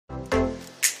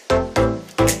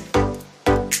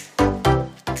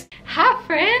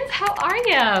how are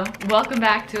you? Welcome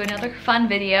back to another fun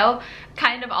video,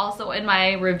 kind of also in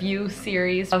my review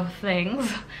series of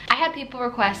things. I had people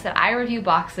request that I review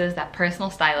boxes that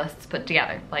personal stylists put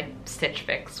together, like Stitch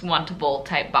Fix, wantable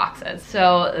type boxes.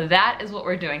 So that is what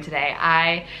we're doing today.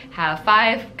 I have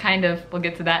 5 we'll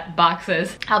get to that,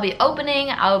 boxes. I'll be opening,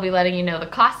 I'll be letting you know the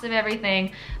cost of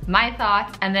everything, my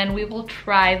thoughts, and then we will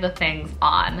try the things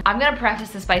on. I'm gonna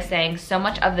preface this by saying so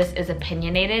much of this is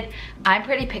opinionated. I'm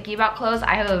pretty picky about clothes.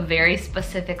 I have a very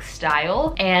specific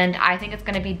style, and I think it's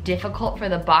gonna be difficult for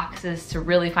the boxes to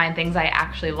really find things I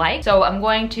actually like. So I'm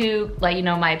going to let you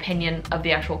know my opinion of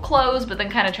the actual clothes, but then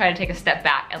kind of try to take a step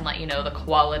back and let you know the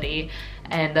quality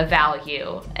and the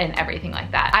value and everything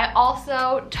like that. I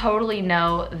also totally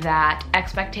know that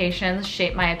expectations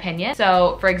shape my opinion.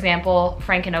 So for example,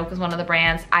 Frank & Oak is one of the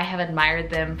brands. I have admired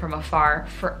them from afar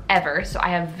forever, so I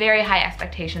have very high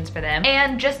expectations for them.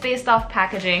 And just based off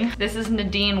packaging, this is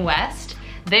Nadine West.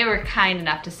 They were kind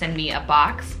enough to send me a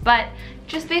box, but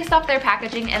just based off their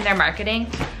packaging and their marketing,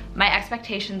 my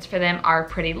expectations for them are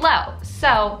pretty low.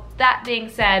 So that being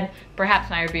said, perhaps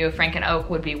my review of Frank & Oak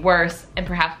would be worse, and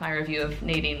perhaps my review of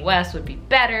Nadine West would be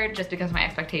better just because of my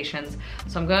expectations.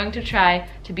 So I'm going to try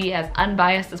to be as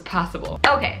unbiased as possible.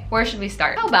 Okay, where should we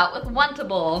start? How about with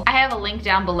Wantable? I have a link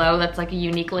down below that's like a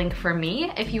unique link for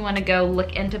me if you want to go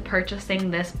look into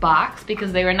purchasing this box,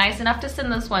 because they were nice enough to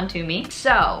send this one to me.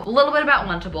 So a little bit about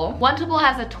Wantable. Wantable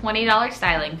has a $20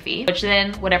 styling fee, which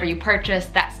then whatever you purchase,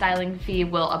 that styling fee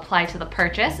will apply to the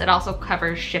purchase. It also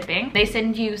covers shipping. They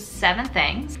send you 7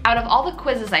 things. Out of all the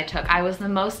quizzes I took, I was the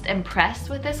most impressed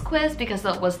with this quiz because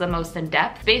it was the most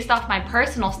in-depth. Based off my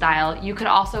personal style, you could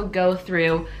also go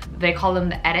through, they call them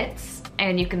the edits,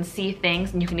 and you can see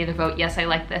things and you can either vote yes I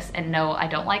like this and no I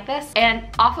don't like this. And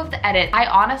off of the edit, I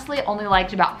honestly only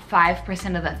liked about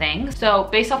 5% of the things. So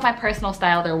based off my personal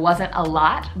style, there wasn't a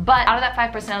lot, but out of that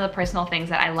 5% of the personal things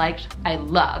that I liked, I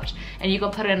loved. And you can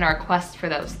put in a request for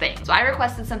those things. So I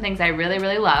requested some things I really,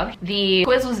 really loved. The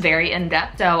quiz was very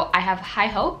in-depth, so I have high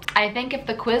hopes. I think if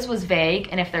the quiz was vague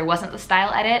and if there wasn't the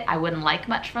style edit, I wouldn't like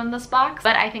much from this box,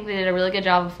 but I think they did a really good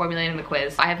job of formulating the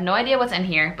quiz. I have no idea what's in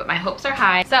here, but my hopes are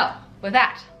high. So with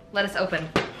that, let us open.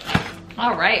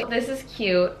 All right, this is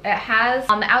cute. It has,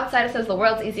 on the outside it says the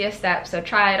world's easiest step, so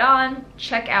try it on,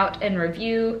 check out and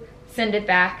review, send it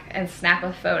back, and snap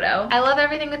a photo. I love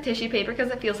everything with tissue paper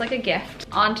because it feels like a gift.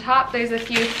 On top, there's a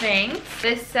few things.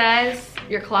 This says,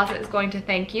 your closet is going to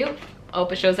thank you. Oh,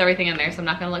 it shows everything in there, so I'm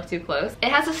not gonna look too close. It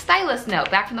has a stylist note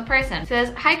back from the person. It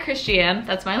says, hi Christiane,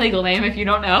 that's my legal name if you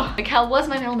don't know. Michel was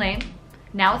my middle name.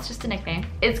 Now it's just a nickname.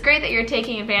 It's great that you're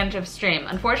taking advantage of Stream.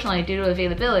 Unfortunately, due to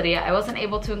availability, I wasn't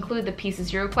able to include the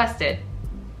pieces you requested.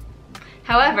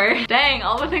 However, dang,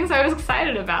 all the things I was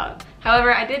excited about.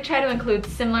 However, I did try to include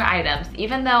similar items.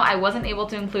 Even though I wasn't able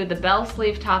to include the bell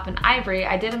sleeve top in ivory,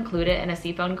 I did include it in a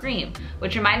seafoam green,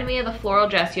 which reminded me of the floral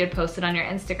dress you had posted on your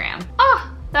Instagram. Oh,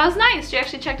 that was nice. She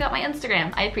actually checked out my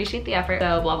Instagram. I appreciate the effort,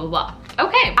 so blah, blah, blah.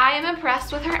 Okay, I am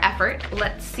impressed with her effort.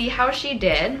 Let's see how she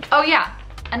did. Oh yeah.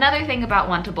 Another thing about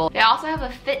Wantable, they also have a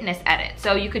fitness edit.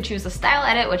 So you could choose a style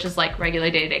edit, which is like regular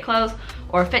day-to-day clothes,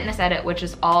 or a fitness edit, which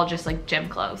is all just like gym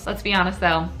clothes. Let's be honest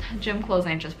though, gym clothes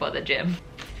ain't just for the gym.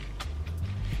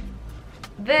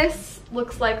 This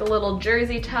looks like a little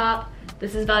jersey top.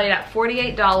 This is valued at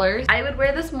 $48. I would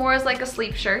wear this more as like a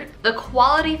sleep shirt. The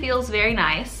quality feels very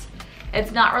nice.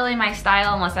 It's not really my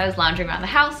style unless I was lounging around the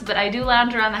house, but I do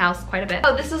lounge around the house quite a bit.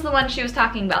 Oh, this is the one she was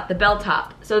talking about, the bell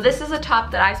top. So this is a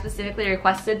top that I specifically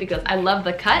requested because I love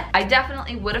the cut. I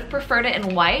definitely would have preferred it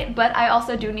in white, but I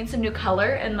also do need some new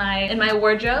color in my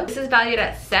wardrobe. This is valued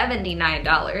at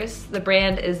 $79. The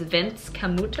brand is Vince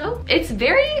Camuto. It's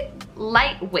very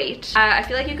lightweight. I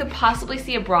feel like you could possibly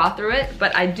see a bra through it,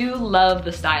 but I do love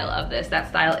the style of this. That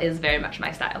style is very much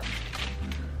my style.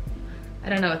 I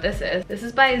don't know what this is. This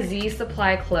is by Z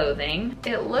Supply Clothing.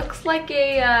 It looks like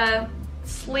a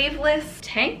sleeveless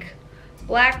tank,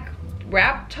 black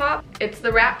wrap top. It's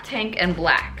the wrap tank in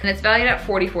black, and it's valued at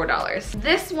 $44.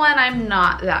 This one I'm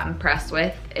not that impressed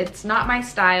with. It's not my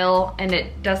style, and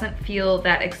it doesn't feel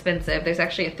that expensive. There's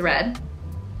actually a thread.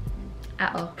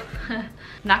 Uh-oh. I'm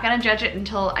not gonna judge it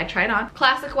until I try it on.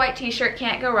 Classic white t-shirt,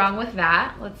 can't go wrong with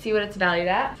that. Let's see what it's valued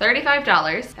at.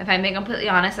 $35. If I'm being completely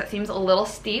honest, that seems a little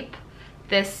steep.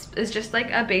 This is just like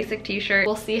a basic t-shirt.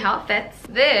 We'll see how it fits.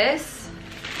 This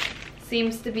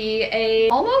seems to be a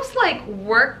almost like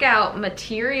workout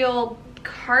material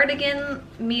cardigan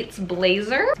meets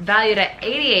blazer, valued at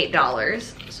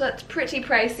 $88. So that's pretty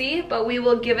pricey, but we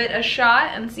will give it a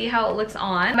shot and see how it looks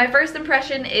on. My first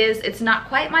impression is it's not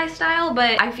quite my style,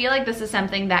 but I feel like this is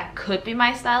something that could be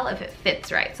my style if it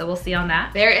fits right. So we'll see on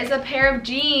that. There is a pair of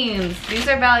jeans. These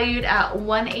are valued at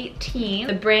 $118.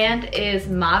 The brand is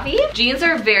Mavi. Jeans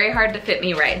are very hard to fit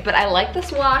me right, but I like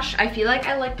this wash. I feel like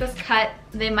I like this cut.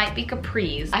 They might be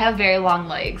capris. I have very long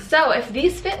legs. So if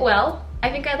these fit well, I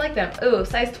think I'd like them. Ooh,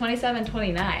 size 27,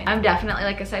 29. I'm definitely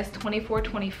like a size 24,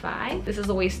 25. This is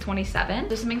a waist 27.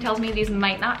 So something tells me these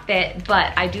might not fit,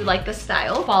 but I do like the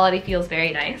style. Quality feels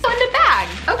very nice. Oh, and a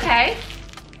bag. Okay.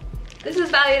 This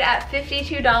is valued at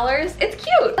 $52. It's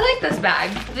cute. I like this bag.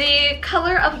 The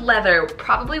color of leather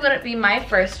probably wouldn't be my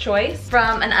first choice.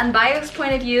 From an unbiased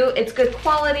point of view, it's good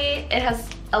quality. It has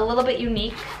a little bit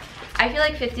unique. I feel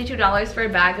like $52 for a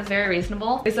bag is very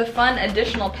reasonable. There's a fun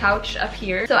additional pouch up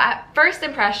here. So at first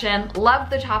impression,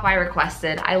 love the top I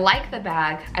requested. I like the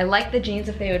bag. I like the jeans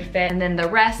if they would fit. And then the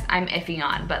rest I'm iffy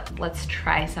on, but let's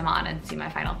try some on and see my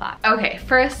final thought. Okay,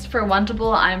 first for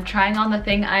Wantable, I'm trying on the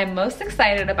thing I'm most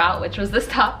excited about, which was this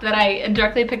top that I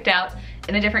directly picked out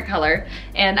in a different color,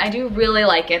 and I do really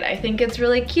like it. I think it's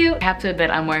really cute. I have to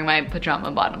admit I'm wearing my pajama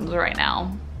bottoms right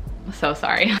now. So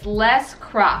sorry. It's less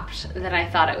cropped than I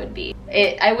thought it would be.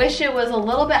 I wish it was a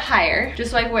little bit higher,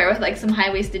 just so I could wear it with like some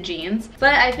high-waisted jeans,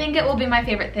 but I think it will be my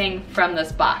favorite thing from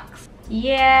this box.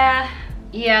 Yeah,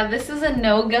 this is a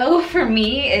no-go for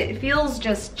me. It feels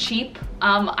just cheap.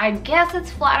 I guess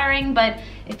it's flattering, but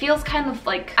it feels kind of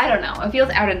like, I don't know, it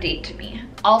feels out of date to me.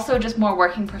 Also just more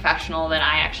working professional than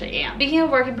I actually am. Speaking of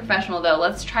working professional though,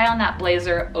 let's try on that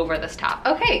blazer over this top.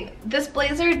 Okay, this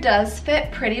blazer does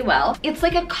fit pretty well. It's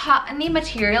like a cottony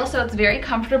material, so it's very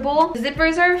comfortable.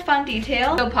 Zippers are a fun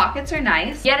detail, so pockets are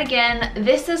nice. Yet again,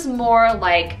 this is more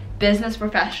like business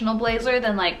professional blazer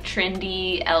than like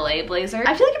trendy LA blazer.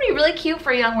 I feel like it'd be really cute for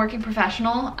a young working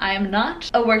professional. I am not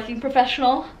a working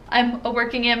professional. I'm a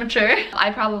working amateur.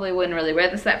 I probably wouldn't really wear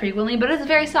this that frequently, but it's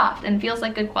very soft and feels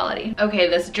like good quality. Okay,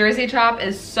 this jersey top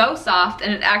is so soft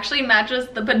and it actually matches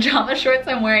the pajama shorts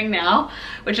I'm wearing now,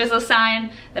 which is a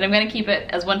sign that I'm gonna keep it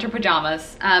as winter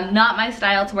pajamas. Not my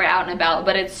style to wear out and about,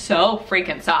 but it's so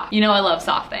freaking soft. You know I love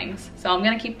soft things. So I'm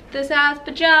gonna keep this as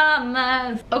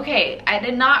pajamas. Okay, I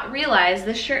did not realize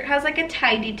this shirt has like a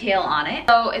tie detail on it.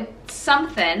 So it's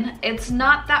something. It's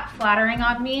not that flattering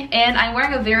on me. And I'm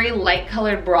wearing a very light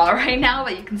colored bra right now,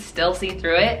 but you can still see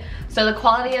through it. So the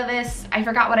quality of this, I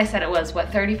forgot what I said it was,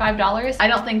 what, $35? I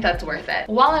don't think that's worth it.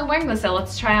 While I'm wearing this though,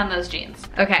 let's try on those jeans.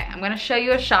 Okay, I'm gonna show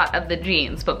you a shot of the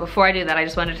jeans, but before I do that, I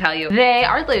just wanted to tell you, they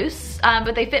are loose,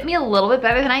 but they fit me a little bit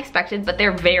better than I expected, but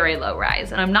they're very low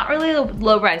rise, and I'm not really a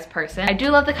low rise person. I do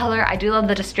love the color, I do love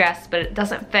the distress, but it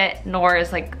doesn't fit, nor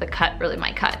is like the cut really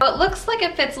my cut. So it looks like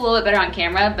it fits a little bit better on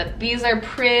camera, but these are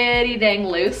pretty dang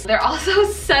loose. They're also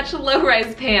such low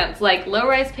rise pants. Like low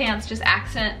rise pants just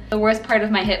accent the worst part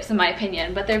of my hips in my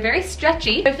opinion, but they're very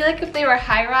stretchy. I feel like if they were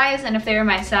high rise and if they were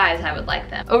my size, I would like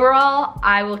them. Overall,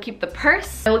 I will keep the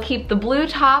purse. I will keep the blue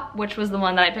top, which was the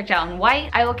one that I picked out in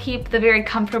white. I will keep the very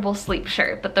comfortable sleep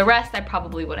shirt, but the rest I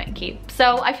probably wouldn't keep.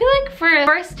 So I feel like for the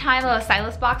first time of a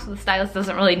stylist box where the stylist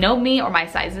doesn't really know me or my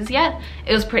sizes yet,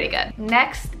 it was pretty good.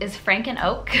 Next is Frank and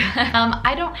Oak.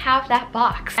 I don't have that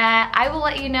box. I will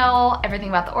let you know everything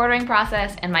about the ordering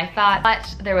process and my thought,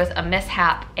 but there was a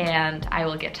mishap and I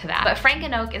will get to that. But Frank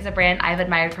and Oak is a brand I've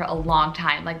admired for a long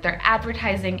time. Like their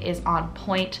advertising is on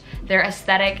point. Their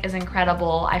aesthetic is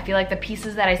incredible. I feel like the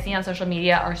pieces that I see on social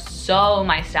media are so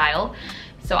my style.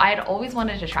 So I had always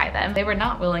wanted to try them. They were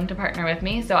not willing to partner with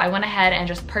me, so I went ahead and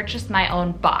just purchased my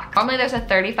own box. Normally there's a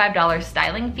 $35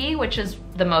 styling fee, which is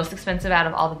the most expensive out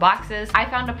of all the boxes. I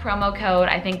found a promo code.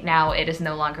 I think now it is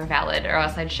no longer valid, or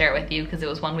else I'd share it with you because it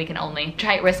was 1 week and only.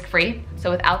 Try it risk-free,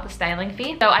 so without the styling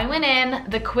fee. So I went in,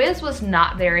 the quiz was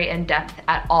not very in-depth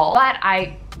at all, but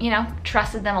I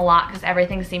trusted them a lot because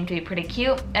everything seemed to be pretty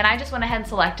cute. And I just went ahead and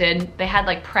selected, they had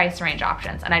like price range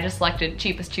options, and I just selected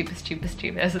cheapest, cheapest, cheapest,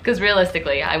 cheapest. Because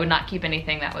realistically, I would not keep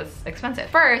anything that was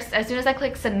expensive. First, as soon as I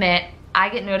click submit, I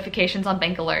get notifications on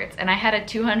bank alerts, and I had a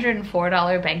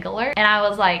 $204 bank alert, and I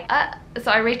was like, so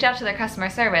I reached out to their customer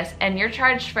service, and you're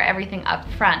charged for everything up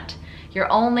front. You're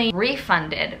only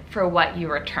refunded for what you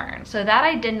return. So that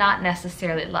I did not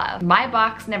necessarily love. My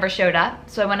box never showed up,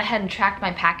 so I went ahead and tracked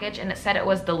my package and it said it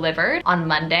was delivered on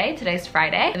Monday. Today's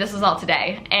Friday. This was all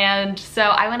today. And so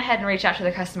I went ahead and reached out to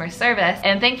the customer service,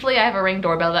 and thankfully I have a Ring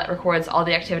doorbell that records all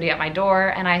the activity at my door,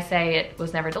 and I say it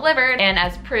was never delivered, and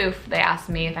as proof, they asked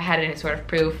me if I had any sort of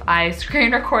proof. I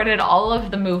screen recorded all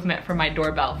of the movement from my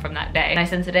doorbell from that day, and I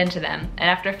sent it in to them. And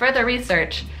after further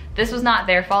research, This was not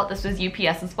their fault, this was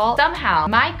UPS's fault. Somehow,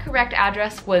 my correct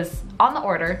address was on the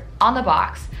order, on the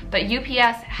box, but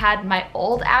UPS had my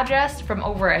old address from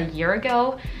over a year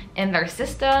ago in their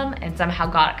system and somehow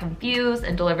got it confused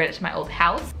and delivered it to my old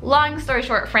house. Long story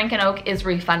short, Frank and Oak is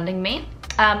refunding me.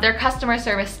 Their customer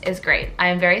service is great. I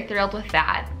am very thrilled with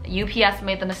that. UPS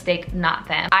made the mistake, not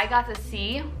them. I got to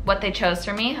see what they chose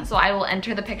for me, so I will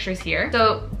enter the pictures here.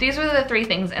 So these were the 3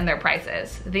 things in their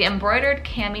prices. The embroidered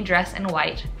cami dress in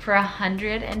white for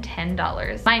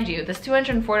 $110. Mind you, this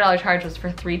 $204 charge was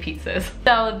for 3 pieces.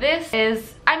 So this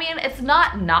is, I mean, it's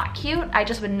not cute. I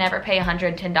just would never pay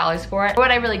 $110 for it. Or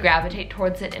would I really gravitate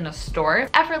towards it in a store?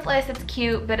 Effortless, it's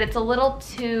cute, but it's a little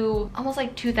too, almost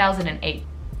like 2008.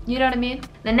 You know what I mean?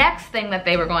 The next thing that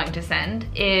they were going to send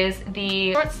is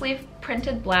the short sleeve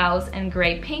printed blouse in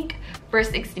gray pink for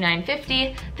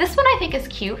 $69.50. This one I think is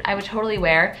cute. I would totally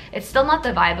wear. It's still not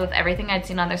the vibe of everything I'd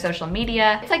seen on their social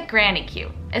media. It's like granny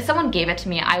cute. If someone gave it to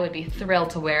me, I would be thrilled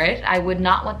to wear it. I would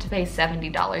not want to pay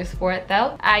 $70 for it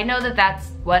though. I know that that's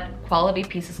what quality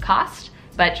pieces cost,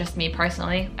 but just me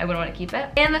personally, I wouldn't want to keep it.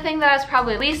 And the thing that I was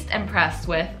probably least impressed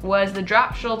with was the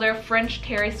drop shoulder French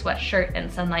terry sweatshirt in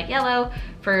sunlight yellow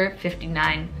for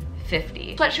 $59.50.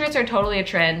 Sweatshirts are totally a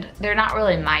trend. They're not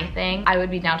really my thing. I would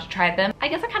be down to try them. I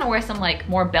guess I kind of wear some like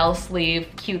more bell sleeve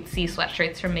cutesy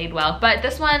sweatshirts from Madewell, but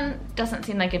this one doesn't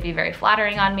seem like it'd be very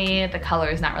flattering on me. The color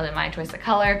is not really my choice of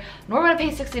color, nor would I pay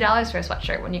 $60 for a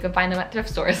sweatshirt when you can find them at thrift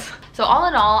stores. So all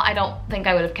in all, I don't think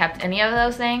I would have kept any of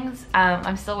those things.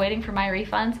 I'm still waiting for my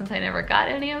refund since I never got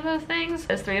any of those things.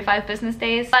 It's 3 to 5 business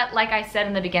days. But like I said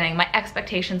in the beginning, my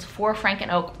expectations for Frank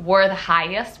and Oak were the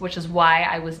highest, which is why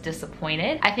I was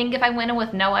disappointed. I think if I went in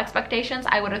with no expectations,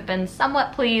 I would have been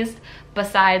somewhat pleased,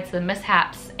 besides the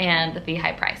mishaps and the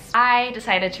high price. I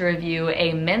decided to review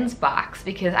a men's box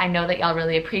because I know that y'all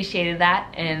really appreciated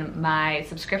that in my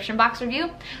subscription box review.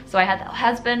 So I had the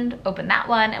husband open that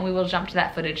one and we will jump to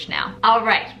that footage now. All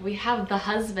right, we have the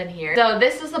husband here. So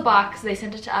this is the box, they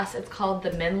sent it to us. It's called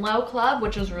the Menlo Club,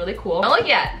 which was really cool. Now look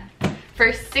at it. For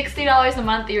 $60 a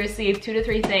month, you receive 2 to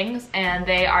 3 things, and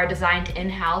they are designed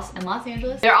in-house in Los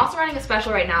Angeles. They're also running a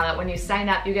special right now that when you sign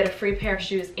up, you get a free pair of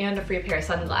shoes and a free pair of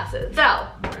sunglasses. So,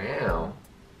 wow.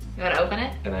 You wanna open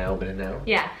it? Can I open it now?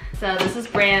 Yeah. So this is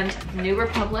brand New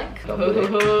Republic.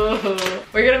 We're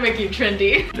gonna make you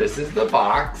trendy. This is the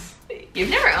box. You've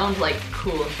never owned like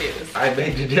cool shoes. I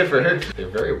beg to differ. They're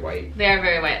very white. They are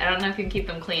very white. I don't know if you can keep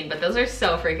them clean, but those are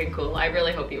so freaking cool. I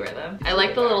really hope you wear them. I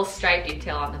like the little stripe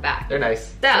detail on the back. They're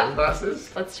nice. So,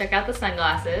 sunglasses. Let's check out the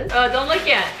sunglasses. Oh, don't look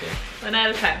yet. Okay. One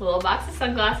at a time. A little box of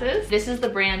sunglasses. This is the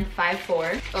brand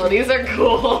 5'4". Oh, these are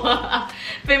cool.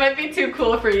 They might be too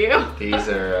cool for you. These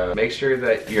are, make sure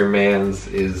that your man's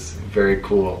is very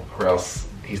cool or else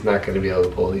he's not going to be able to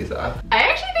pull these off. I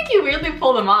actually think you weirdly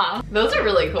pull them off. Those are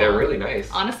really cool. They're really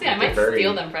nice. Honestly, I might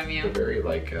steal them from you. They're very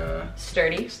like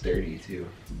sturdy. Sturdy too.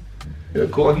 They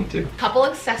look cool on you too. Couple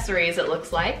accessories it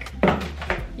looks like.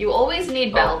 You always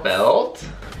need belts. A belt?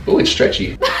 Oh, it's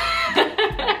stretchy.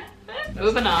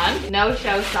 Moving on.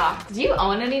 No-show socks. Do you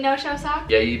own any no-show socks?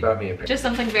 Yeah, you bought me a pair. Just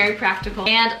something very practical.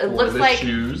 And it looks like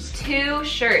shoes. 2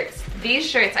 shirts. These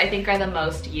shirts I think are the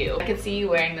most you. I could see you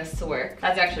wearing this to work.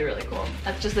 That's actually really cool.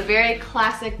 That's just a very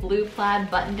classic blue plaid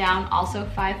button down, also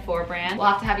 5'4" brand. We'll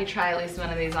have to have you try at least one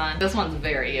of these on. This one's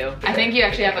very you. I think you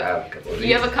actually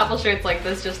have a couple shirts like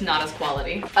this, just not as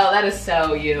quality. Oh, that is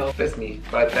so you. That's me,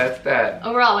 but that's that.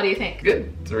 Overall, what do you think?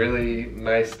 Good. It's really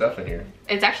nice stuff in here.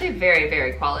 It's actually very,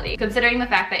 very quality. Considering the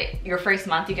fact that your first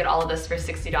month you get all of this for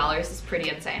 $60 is pretty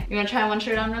insane. You wanna try one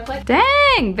shirt on real quick?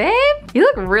 Dang, babe. You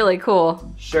look really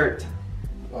cool. Shirt.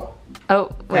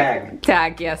 Oh, wait. Tag.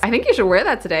 Tag, yes. I think you should wear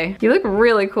that today. You look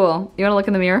really cool. You wanna look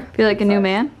in the mirror? Feel like a new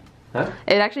man? Huh?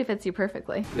 It actually fits you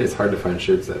perfectly. It's hard to find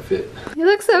shirts that fit. You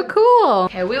look so cool.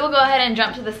 Okay, we will go ahead and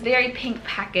jump to this very pink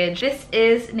package. This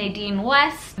is Nadine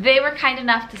West. They were kind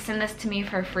enough to send this to me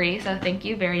for free, so thank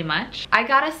you very much. I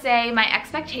gotta say, my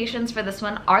expectations for this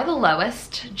one are the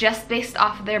lowest, just based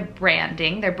off of their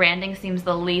branding. Their branding seems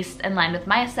the least in line with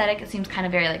my aesthetic. It seems kind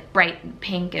of very like bright and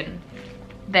pink and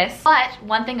this. But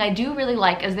one thing I do really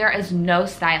like is there is no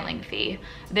styling fee.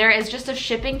 There is just a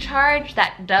shipping charge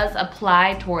that does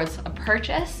apply towards a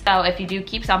purchase. So if you do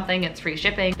keep something, it's free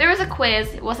shipping. There was a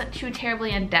quiz. It wasn't too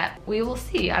terribly in depth. We will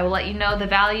see. I will let you know the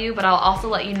value, but I'll also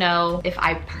let you know if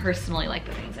I personally like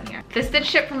the things in here. This did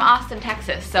ship from Austin,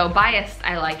 Texas, so biased,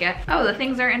 I like it. Oh, the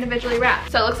things are individually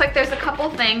wrapped. So it looks like there's a couple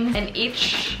things in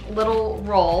each little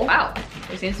roll. Wow.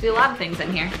 There seems to be a lot of things in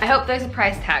here. I hope there's a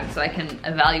price tag so I can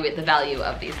evaluate the value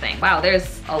of these things. Wow,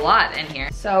 there's a lot in here.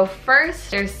 So first,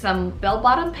 there's some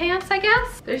bell-bottom pants, I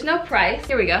guess. There's no price.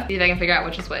 Here we go. See if I can figure out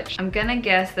which is which. I'm gonna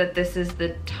guess that this is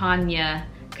the Tanya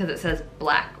because it says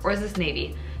black, or is this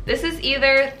navy? This is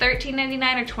either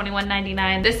 $13.99 or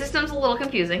 $21.99. This system's a little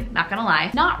confusing, not gonna lie.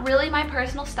 Not really my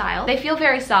personal style. They feel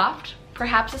very soft.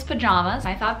 Perhaps as pajamas,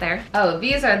 I thought there. Oh,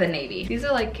 these are the navy. These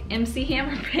are like MC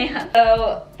Hammer pants.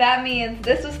 So that means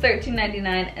this was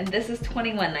 $13.99 and this is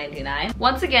 $21.99.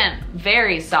 Once again,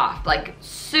 very soft, like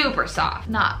super soft.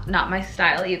 Not my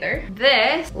style either.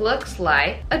 This looks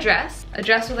like a dress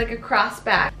with like a cross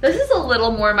back. This is a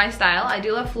little more my style. I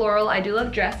do love floral, I do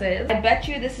love dresses. I bet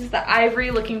you this is the ivory,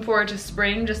 looking forward to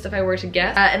spring, just if I were to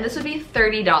guess. And this would be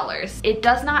 $30. It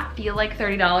does not feel like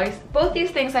 $30. Both these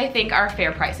things I think are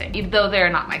fair pricing, even though they're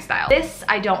not my style. This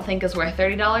I don't think is worth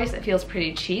 $30. It feels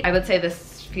pretty cheap. I would say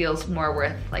this feels more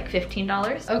worth like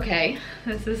 $15. Okay,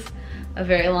 this is a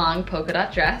very long polka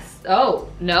dot dress. Oh,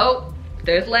 no,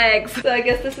 there's legs. So I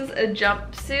guess this is a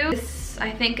jumpsuit. This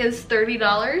I think is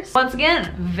 $30. Once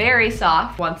again, very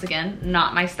soft. Once again,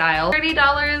 not my style.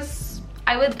 $30.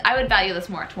 I would value this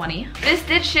more at $20. This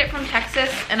did ship from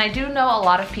Texas, and I do know a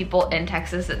lot of people in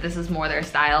Texas that this is more their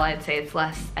style. I'd say it's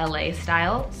less LA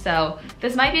style, so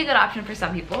this might be a good option for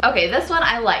some people. Okay, this one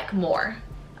I like more.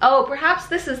 Oh, perhaps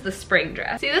this is the spring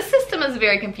dress. See, this system is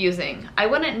very confusing. I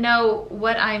wouldn't know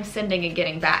what I'm sending and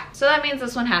getting back. So that means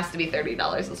this one has to be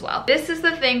 $30 as well. This is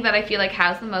the thing that I feel like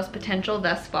has the most potential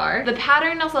thus far. The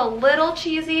pattern is a little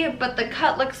cheesy, but the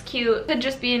cut looks cute. Could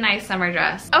just be a nice summer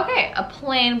dress. Okay, a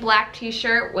plain black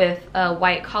t-shirt with a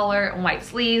white collar and white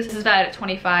sleeves. This is valued at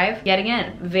 $25. Yet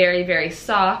again, very, very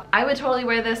soft. I would totally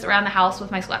wear this around the house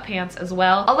with my sweatpants as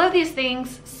well. All of these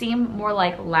things seem more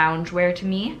like loungewear to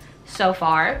me so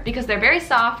far because they're very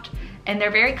soft and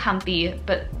they're very comfy,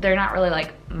 but they're not really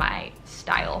like my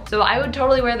style. So I would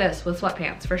totally wear this with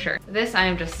sweatpants for sure. This I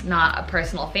am just not a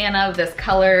personal fan of, this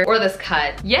color or this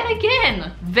cut. Yet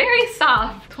again, very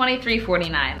soft.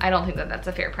 $23.49. I don't think that that's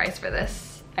a fair price for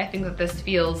this. I think that this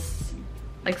feels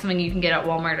like something you can get at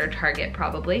Walmart or Target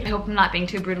probably. I hope I'm not being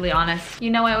too brutally honest.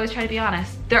 You know I always try to be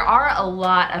honest. There are a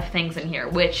lot of things in here,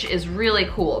 which is really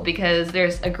cool because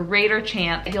there's a greater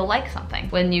chance you'll like something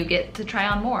when you get to try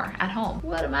on more at home.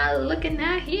 What am I looking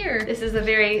at here? This is a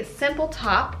very simple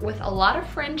top with a lot of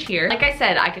fringe here. Like I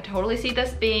said, I could totally see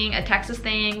this being a Texas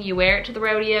thing. You wear it to the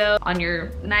rodeo, on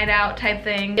your night out type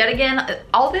thing. Yet again,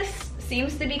 all this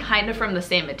seems to be kind of from the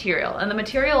same material, and the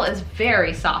material is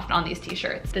very soft on these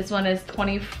t-shirts. This one is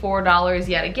 $24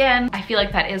 yet again. I feel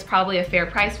like that is probably a fair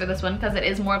price for this one because it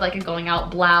is more of like a going out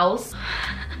blouse.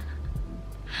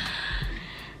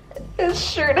 This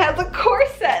shirt has a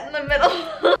corset in the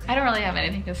middle. I don't really have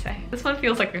anything to say. This one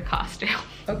feels like a costume.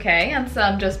 Okay, and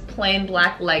some just plain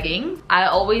black leggings. I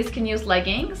always can use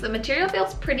leggings. The material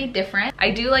feels pretty different. I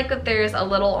do like that there's a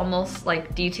little almost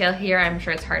like detail here. I'm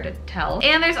sure it's hard to tell.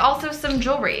 And there's also some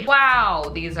jewelry. Wow,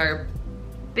 these are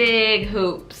big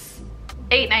hoops.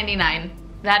 $8.99.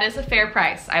 That is a fair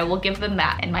price. I will give them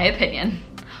that, in my opinion.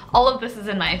 All of this is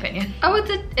in my opinion. Oh,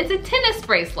 it's a tennis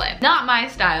bracelet. Not my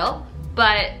style,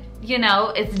 but you know,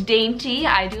 it's dainty.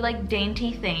 I do like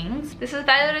dainty things. This is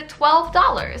valued at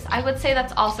 $12. I would say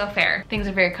that's also fair. Things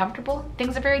are very comfortable.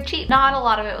 Things are very cheap. Not a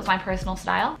lot of it was my personal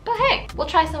style, but hey, we'll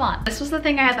try some on. This was the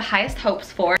thing I had the highest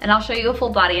hopes for, and I'll show you a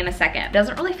full body in a second. It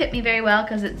doesn't really fit me very well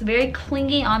because it's very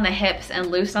clingy on the hips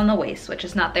and loose on the waist, which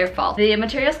is not their fault. The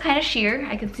material's kind of sheer.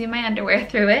 I can see my underwear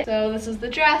through it. So this is the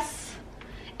dress.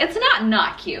 It's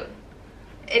not cute.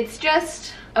 It's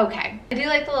just okay. I do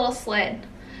like the little slit.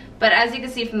 But as you can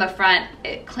see from the front,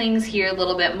 it clings here a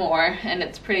little bit more and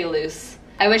it's pretty loose.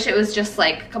 I wish it was just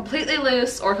like completely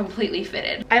loose or completely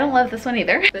fitted. I don't love this one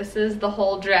either. This is the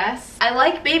whole dress. I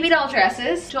like baby doll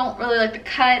dresses. Don't really like the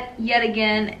cut. Yet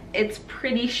again, it's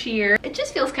pretty sheer. It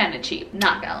just feels kind of cheap,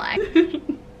 not gonna lie.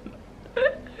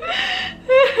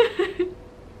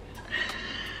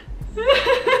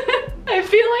 I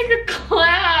feel like a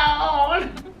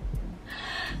clown.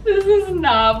 This is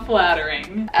not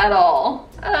flattering at all.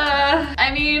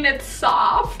 I mean, it's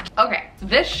soft. Okay,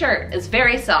 this shirt is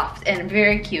very soft and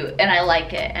very cute and I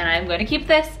like it. And I'm gonna keep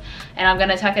this and I'm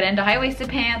gonna tuck it into high-waisted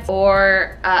pants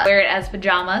or wear it as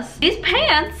pajamas. These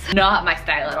pants, not my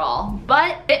style at all,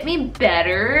 but fit me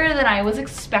better than I was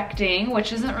expecting,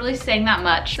 which isn't really saying that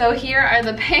much. So here are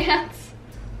the pants.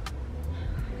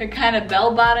 They're kind of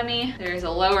bell-bottomy. There's a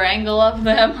lower angle of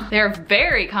them. They're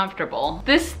very comfortable.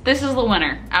 This is the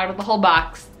winner out of the whole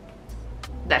box.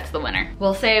 that's the winner.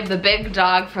 We'll save the big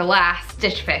dog for last,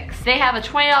 Stitch Fix. They have a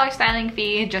 $20 styling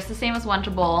fee, just the same as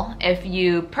Wantable. If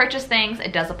you purchase things,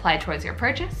 it does apply towards your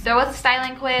purchase. There was a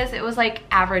styling quiz. It was like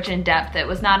average in depth. It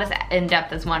was not as in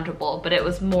depth as Wantable, but it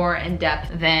was more in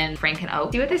depth than Frank and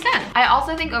Oak. See what they said. I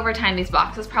also think over time these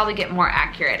boxes probably get more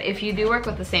accurate if you do work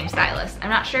with the same stylist. I'm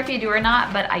not sure if you do or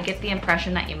not, but I get the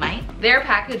impression that you might. Their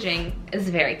packaging is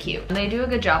very cute and they do a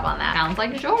good job on that. Sounds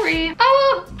like jewelry.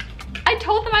 Oh! I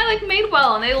told them I like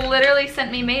Madewell and they literally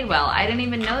sent me Madewell. I didn't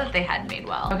even know that they had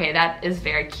Madewell. Okay, that is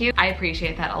very cute. I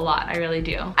appreciate that a lot, I really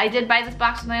do. I did buy this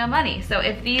box with my own money, so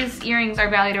if these earrings are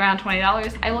valued around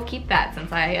 $20, I will keep that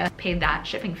since I paid that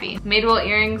shipping fee. Madewell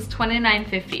earrings,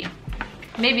 $29.50.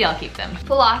 Maybe I'll keep them.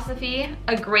 Philosophy,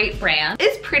 a great brand.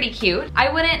 It's pretty cute.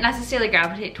 I wouldn't necessarily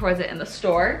gravitate towards it in the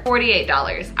store.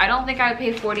 $48. I don't think I would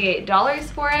pay $48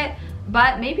 for it,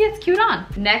 but maybe it's cute on.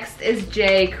 Next is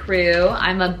J. Crew.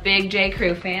 I'm a big J.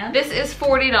 Crew fan. This is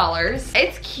 $40.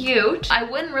 It's cute. I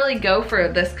wouldn't really go for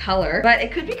this color, but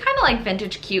it could be kind of like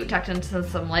vintage cute tucked into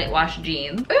some light wash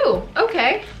jeans. Ooh,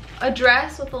 okay. A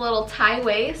dress with a little tie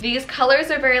waist. These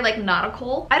colors are very like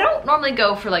nautical. I don't normally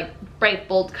go for like bright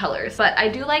bold colors, but I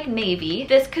do like navy.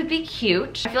 This could be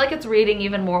cute. I feel like it's reading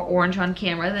even more orange on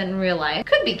camera than in real life.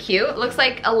 Could be cute. It looks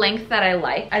like a length that I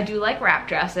like. I do like wrap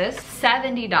dresses.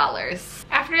 $70.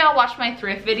 After y'all watched my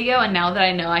thrift video and now that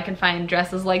I know I can find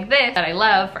dresses like this that I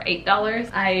love for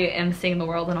 $8, I am seeing the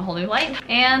world in a whole new light.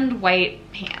 And white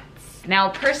pants. Now,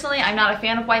 personally, I'm not a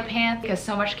fan of white pants because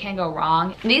so much can go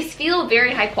wrong. These feel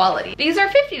very high quality. These are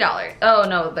 $50. Oh,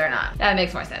 no, they're not. That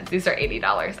makes more sense. These are $80.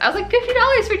 I was like,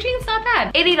 $50 for jeans, not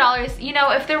bad. $80, you know,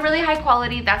 if they're really high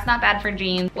quality, that's not bad for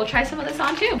jeans. We'll try some of this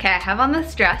on too. Okay, I have on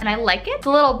this dress and I like it. It's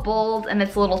a little bold and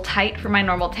it's a little tight for my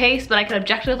normal taste, but I could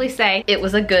objectively say it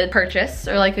was a good purchase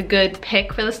or like a good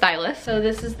pick for the stylist. So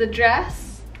this is the dress.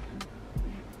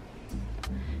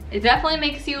 It definitely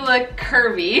makes you look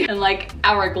curvy and like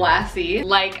hourglassy,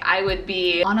 like I would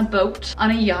be on a boat,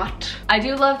 on a yacht. I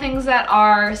do love things that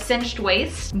are cinched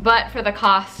waist, but for the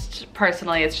cost,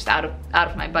 personally, it's just out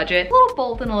of my budget. A little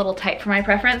bold and a little tight for my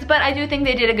preference, but I do think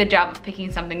they did a good job of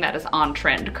picking something that is on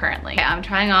trend currently. Okay, I'm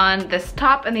trying on this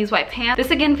top and these white pants.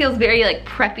 This again feels very like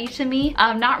preppy to me.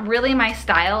 Not really my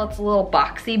style, it's a little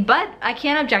boxy, but I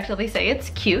can objectively say it's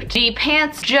cute. The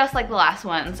pants, just like the last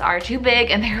ones, are too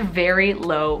big and they're very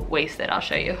low waisted. I'll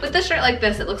show you. With the shirt like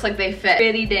this, it looks like they fit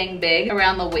pretty dang big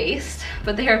around the waist,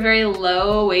 but they are very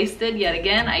low waisted yet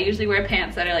again. I usually wear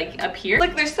pants that are like up here.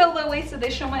 Look, they're so low waisted they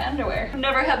show my underwear. I've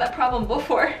never had that problem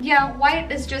before. Yeah,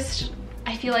 white is just,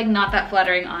 I feel like not that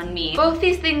flattering on me. Both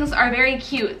these things are very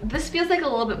cute. This feels like a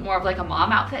little bit more of like a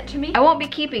mom outfit to me. I won't be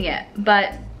keeping it,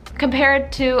 but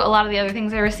compared to a lot of the other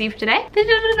things I received today, they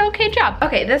did an okay job.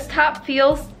 Okay, this top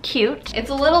feels cute. It's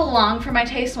a little long for my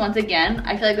taste once again.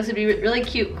 I feel like this would be really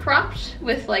cute cropped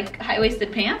with like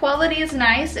high-waisted pants. Quality is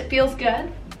nice, it feels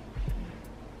good.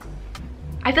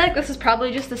 I feel like this is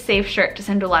probably just a safe shirt to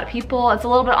send to a lot of people. It's a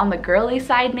little bit on the girly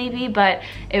side maybe, but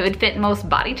it would fit most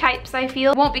body types, I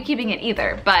feel. Won't be keeping it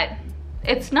either, but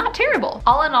it's not terrible.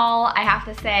 All in all, I have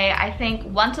to say, I think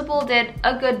Wantable did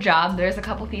a good job. There's a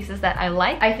couple pieces that I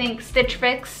like. I think Stitch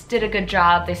Fix did a good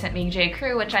job. They sent me J.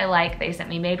 Crew, which I like. They sent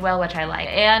me Madewell, which I like.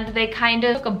 And they kind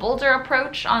of took a bolder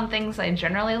approach on things I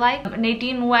generally like.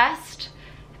 Nadine West,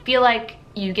 I feel like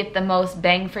you get the most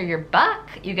bang for your buck.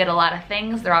 You get a lot of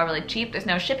things. They're all really cheap. There's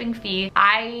no shipping fee.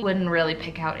 I wouldn't really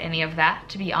pick out any of that,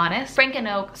 to be honest. Frank and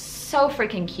Oak, so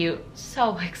freaking cute,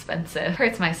 so expensive.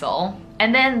 Hurts my soul.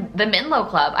 And then the Menlo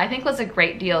Club, I think was a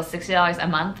great deal, $60 a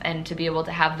month, and to be able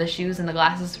to have the shoes and the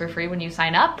glasses for free when you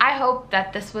sign up. I hope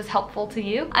that this was helpful to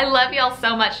you. I love y'all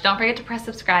so much. Don't forget to press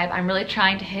subscribe. I'm really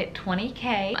trying to hit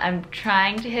 20K. I'm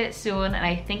trying to hit it soon, and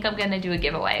I think I'm gonna do a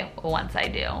giveaway once I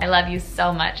do. I love you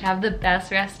so much. Have the best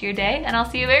rest of your day, and I'll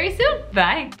see you very soon.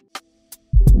 Bye.